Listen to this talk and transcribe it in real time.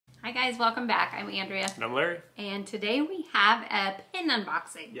Hi guys, welcome back. I'm Andrea. And I'm Larry. And today we have a pin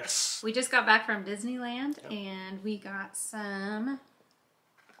unboxing. Yes. We just got back from Disneyland and we got some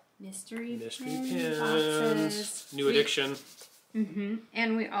mystery pin boxes. New addiction.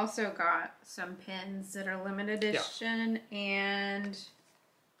 And we also got some pins that are limited edition and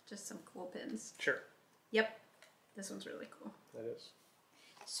just some cool pins. Sure. Yep. This one's really cool. That is.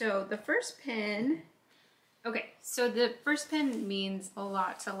 So the first pin... Okay, so the first pin means a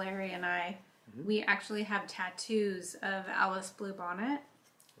lot to Larry and I. We actually have tattoos of Alice Bluebonnet.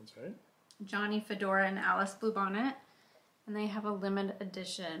 That's right. Johnny Fedora and Alice Bluebonnet. And they have a limited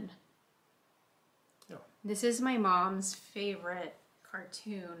edition. Yeah. This is my mom's favorite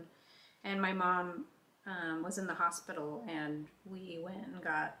cartoon. And my mom was in the hospital and we went and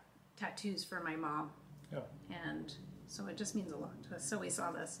got tattoos for my mom. Yeah. And so it just means a lot to us. So we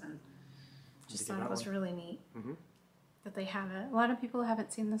saw this and just thought it was really neat that they have it. A lot of people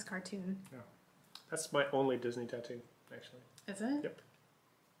haven't seen this cartoon. Yeah. That's my only Disney tattoo, actually. Is it? Yep.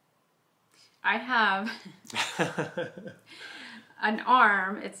 I have an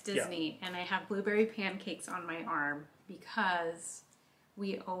arm, it's Disney, and I have blueberry pancakes on my arm because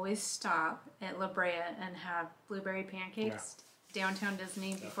we always stop at La Brea and have blueberry pancakes downtown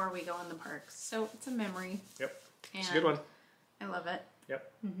Disney before we go in the parks. So it's a memory. Yep. And it's a good one. I love it.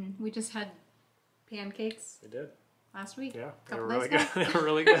 Yep. We just had pancakes. We did. Last week. Yeah. They were really good. They were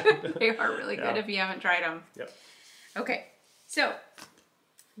really good. They are really good if you haven't tried them. Yep. Okay. So,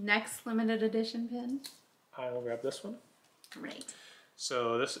 next limited edition pin. I'll grab this one. Right.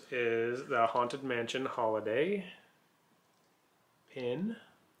 So this is the Haunted Mansion Holiday pin.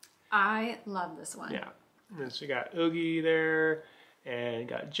 I love this one. Yeah. And so you got Oogie there, and you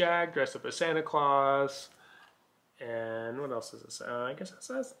got Jack dressed up as Santa Claus. And what else does it say? I guess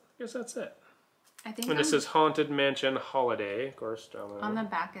that's it. I think. And this is Haunted Mansion Holiday, of course. On the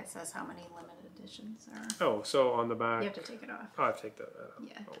back it says how many limited editions there are. Oh, so on the back. You have to take it off. Oh, I have to take that off.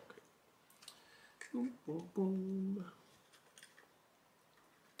 Yeah. Okay. Boom, boom, boom.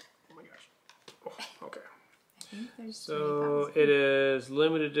 Oh my gosh. Oh, okay. I think there's so it is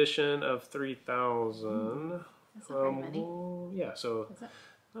limited edition of 3,000. That's not very many. Yeah, so. Is it?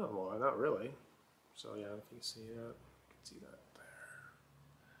 Oh, well, not really. So yeah, if you see that, you can see that there.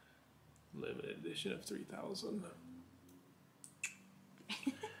 Limited edition of 3,000.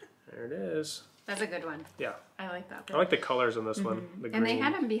 There it is. That's a good one. Yeah. I like that. I like the colors on this one. The green. And they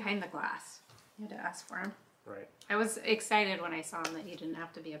had them behind the glass. You had to ask for them. Right. I was excited when I saw them that you didn't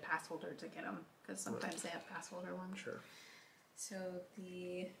have to be a pass holder to get them because sometimes they have pass holder ones. Sure. So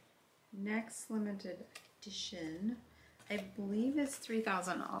the next limited edition, I believe is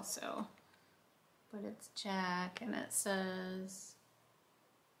 3,000 also. But it's Jack, and it says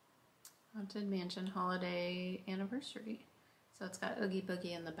Haunted Mansion Holiday Anniversary. So it's got Oogie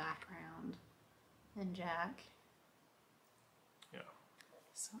Boogie in the background, and Jack. Yeah.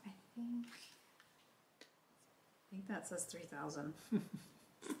 So I think that says 3,000. Can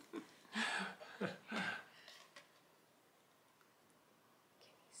you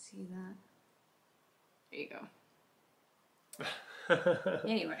see that? There you go.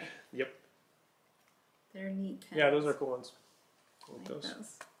 Anyway. Yep. They're neat pins. Yeah, those are cool ones. I like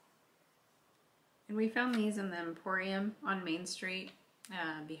those. And we found these in the Emporium on Main Street,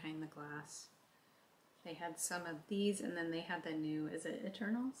 behind the glass. They had some of these, and then they had the new, is it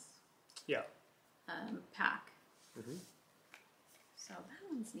Eternals? Yeah. Pack. So that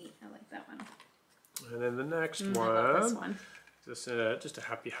one's neat. I like that one. And then the next one. I love this one. Just a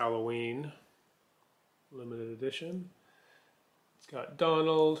Happy Halloween limited edition. It's got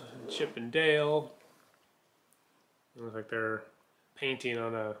Donald, Chip and Dale. It looks like they're painting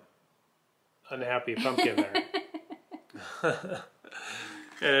on a unhappy pumpkin there.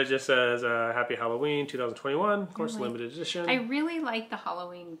 And it just says Happy Halloween 2021, of course, limited edition. I really like the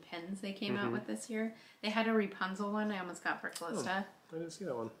Halloween pins they came out with this year. They had a Rapunzel one I almost got for Calista. Oh, I didn't see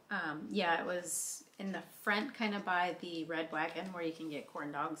that one. Yeah, it was in the front, kind of by the red wagon where you can get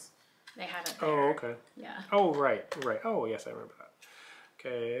corn dogs. They had it there. Oh, okay. Yeah. Oh, right. Oh, yes, I remember that.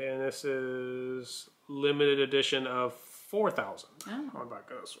 Okay, and this is limited edition of 4,000. Oh. On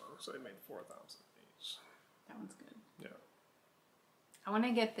back of this one. So they made 4,000 of these. That one's good. Yeah. I want to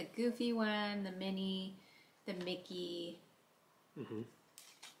get the Goofy one, the Minnie, the Mickey.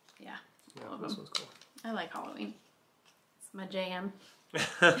 Yeah. Yeah, this one's cool. I like Halloween. It's my jam.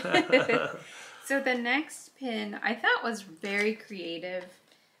 So the next pin I thought was very creative.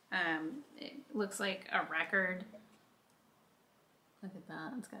 It looks like a record. Look at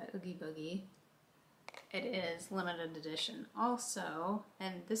that. It's got Oogie Boogie. It is limited edition also.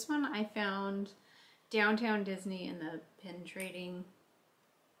 And this one I found downtown Disney in the pin trading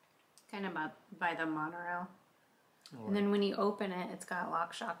kind of by the monorail. And then when you open it, it's got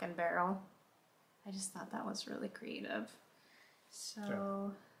lock, shock, and barrel. I just thought that was really creative.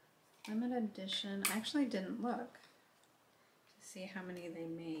 So, limited edition. I actually didn't look to see how many they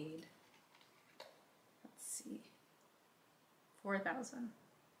made. Let's see. 4,000.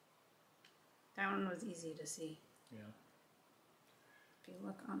 That one was easy to see. Yeah. If you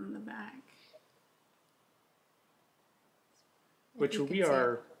look on the back. Which we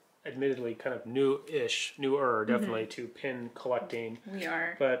are admittedly kind of newer definitely to pin collecting. We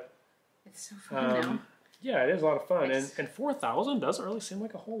are. But it's so fun now. Yeah, it is a lot of fun. And 4,000 doesn't really seem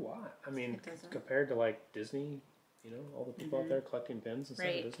like a whole lot. I mean, compared to like Disney, you know, all the people out there collecting pins and stuff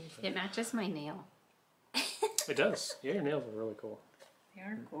at Disney. So. It matches my nail. It does. Yeah, your nails are really cool. They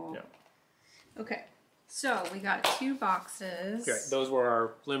are cool. Yeah. Okay. So we got 2 boxes. Okay, those were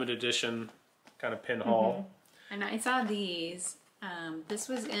our limited edition kind of pin haul. And I saw these. This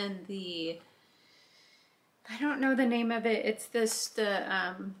was in the, I don't know the name of it. It's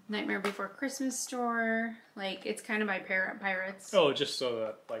the Nightmare Before Christmas store. Like, it's kind of by Pirates. Oh, just so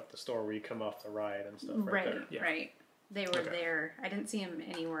that, like, the store where you come off the ride and stuff right there. Yeah. Right. They were there. I didn't see them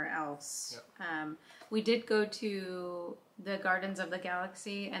anywhere else. Yep. We did go to the Gardens of the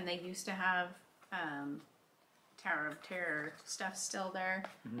Galaxy, and they used to have Tower of Terror stuff still there,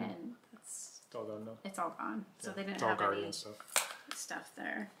 and it's all gone now. It's all gone. So yeah, they didn't it's all have Guardian any stuff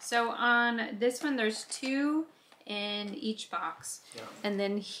there. So on this one, there's 2 in each box, and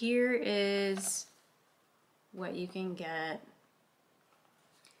then here is what you can get.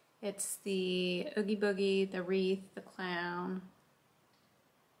 It's the Oogie Boogie, the wreath, the clown.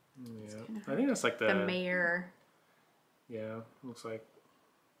 Yeah, I think that's like the mayor. Yeah, looks like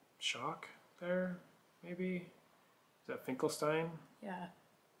Shock there, maybe. Is that Finkelstein? Yeah.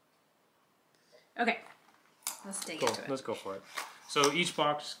 Okay, let's dig into it. Let's go for it. So each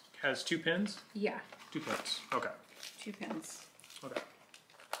box has 2 pins? Yeah. 2 pins. Okay. 2 pins. Okay.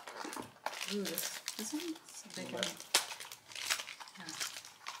 Ooh, this one's a big one. Yeah.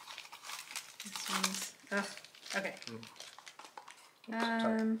 This one's... Ugh. Okay.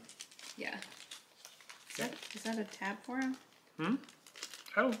 Yeah. Is that a tab for him?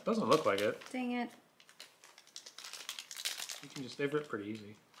 Doesn't look like it. Dang it. You can just, they've ripped pretty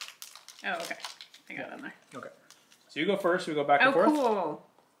easy. Oh, okay. I got it in there. Okay. So you go first, we go back and forth? Oh, cool.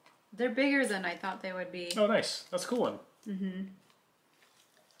 They're bigger than I thought they would be. Oh, nice. That's a cool one.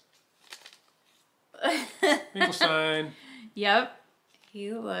 Finkelstein. Yep.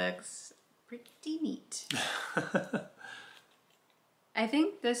 He looks pretty neat. I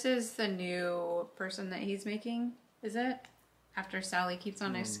think this is the new person that he's making, is it? After Sally keeps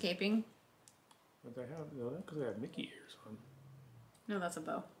on escaping. What they have? No, because they have Mickey ears on. No, that's a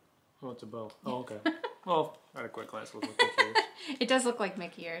bow. Oh, it's a bow. Oh, okay. Well, at a quick glance, it looks like Mickey ears. It does look like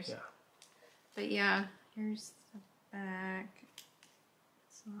Mickey ears. Yeah. But yeah, here's the back.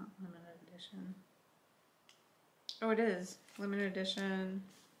 It's not limited edition. Oh, it is. Limited edition.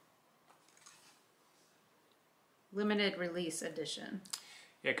 Limited release edition.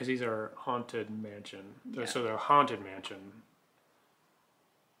 Yeah, because these are Haunted Mansion. Yeah. So they're Haunted Mansion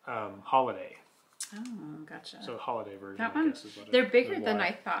holiday. Oh, gotcha. So holiday version, that I one, guess is what they're bigger than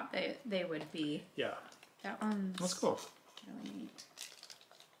I thought they would be. Yeah. That one's That's cool. really neat.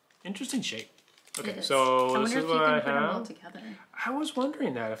 Interesting shape. Okay, It so I this wonder is if what you can I put them all have. together. I was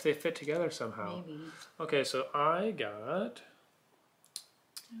wondering that if they fit together somehow. Maybe. Okay, so I got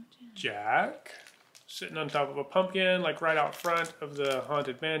Jack sitting on top of a pumpkin, like right out front of the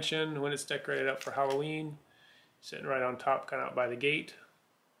Haunted Mansion when it's decorated up for Halloween. Sitting right on top, kind of out by the gate.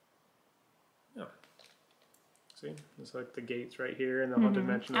 Yeah. See? It's like the gates right here in the Haunted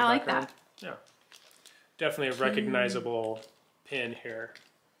Mansion. I like that. Yeah. Definitely a recognizable pin here.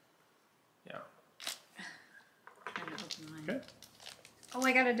 Yeah. Okay. Oh,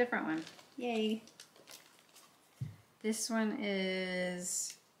 I got a different one. Yay. This one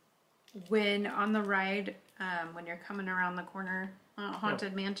is when on the ride, when you're coming around the corner,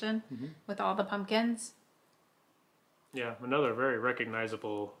 Haunted Mansion with all the pumpkins. Yeah, another very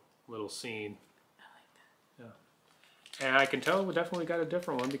recognizable little scene. I like that. Yeah. And I can tell we definitely got a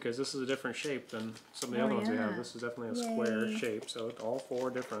different one because this is a different shape than some of the other ones we have. This is definitely a square shape, so it's all 4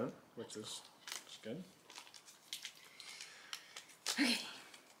 different, which is good. Okay.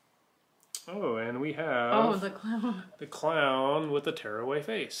 Oh, and we have... the clown. The clown with the tearaway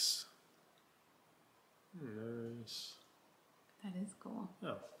face. Nice. That is cool.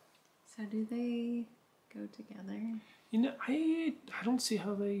 Oh. So do they go together? You know, I don't see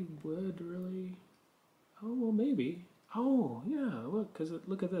how they would really... Oh, well, maybe. Oh, yeah, look, because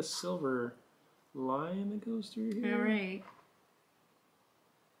look at this silver line that goes through here. All right.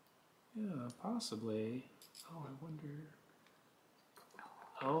 Yeah, possibly. Oh, I wonder.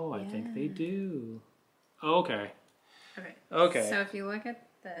 Oh, I think they do. Oh, okay. Okay. Okay. So if you look at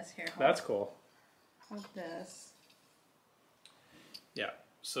this here. That's cool. Hold this. Yeah.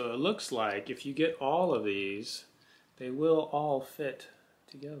 So it looks like if you get all of these, they will all fit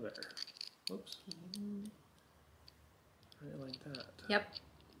together. Whoops. Right like that. Yep.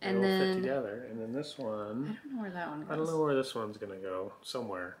 They And all then fit together. And then this one. I don't know where that one goes. I don't know where this one's gonna go.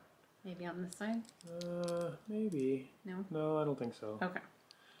 Somewhere. Maybe on this side? Maybe. No? No, I don't think so. Okay.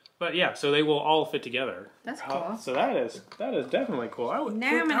 But yeah, so they will all fit together. That's cool. So that is definitely cool.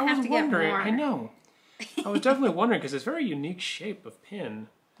 Now I'm gonna have to get more. I know. I was definitely wondering because it's a very unique shape of pin.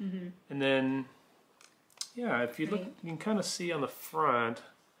 Mm-hmm. And then, yeah, if you look, you can kind of see on the front,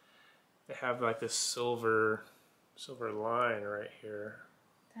 they have like this silver line right here.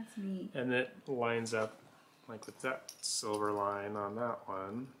 That's neat. And it lines up like with that silver line on that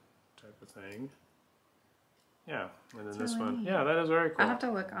one type of thing. Yeah, and then this one. Yeah, that is very cool. I'll have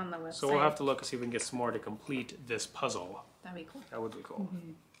to look on the website. So we'll have to look and see if we can get some more to complete this puzzle. That'd be cool. That would be cool.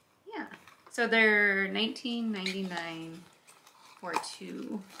 Mm-hmm. Yeah. So they're $19.99 for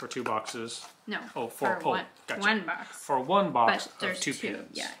two. For 2 boxes. No. Oh, for one, gotcha. one box. For 1 box But of 2 two, pins.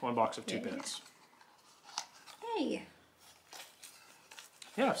 yeah. 1 box of 2 pins. Hey.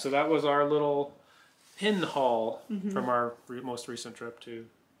 Yeah, so that was our little pin haul from our most recent trip to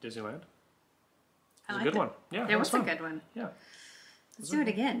Disneyland. It was a good one. Yeah, it was a good one. Yeah. Let's do it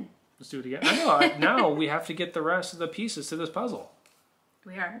again. Let's do it again. I know. Now we have to get the rest of the pieces to this puzzle.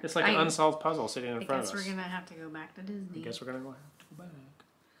 We are. It's like an unsolved puzzle sitting in front of us. I guess we're going to have to go back to Disney. I guess we're going to have to go back.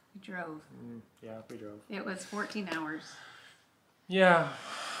 We drove. Yeah, we drove. It was 14 hours. Yeah.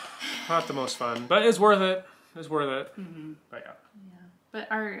 Not the most fun, but it's worth it. It's worth it. Mm-hmm. But yeah. Yeah. But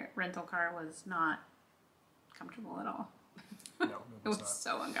our rental car was not comfortable at all. No, it was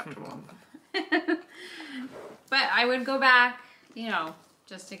so uncomfortable. But I would go back, you know,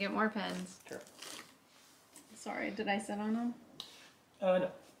 just to get more pens. Sure. Sorry, did I sit on them? No.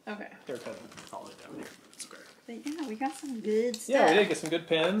 Okay. They're kind of falling down here. It's okay. But yeah, we got some good stuff. Yeah, we did get some good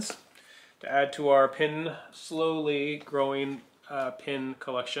pins to add to our slowly growing pin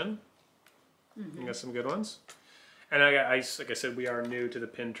collection. We got some good ones. And like I said, we are new to the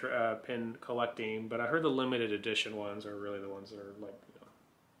pin collecting, but I heard the limited edition ones are really the ones that are like, you know,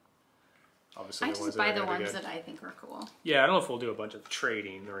 obviously I the ones just that buy are the ones good. that I think are cool. Yeah, I don't know if we'll do a bunch of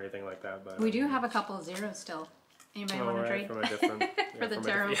trading or anything like that, but We do have a couple of zeros still. Anybody want to trade? From a different For the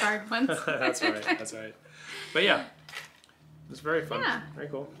tarot card ones. That's right. That's right. But yeah, it's very fun. Yeah. Very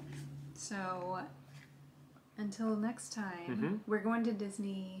cool. So until next time, we're going to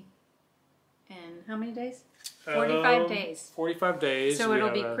Disney in how many days? 45 days. 45 days. So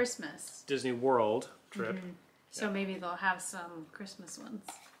it'll be Christmas. Disney World trip. So maybe they'll have some Christmas ones.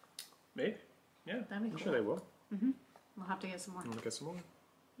 Maybe. Yeah. That'd be I'm cool. sure they will. We'll have to get some more. We'll get some more.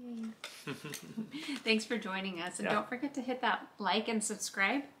 Yay. Thanks for joining us. And don't forget to hit that like and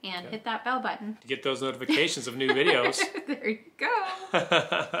subscribe and hit that bell button. To get those notifications of new videos. There you go.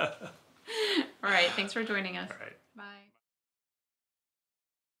 All right. Thanks for joining us. All right.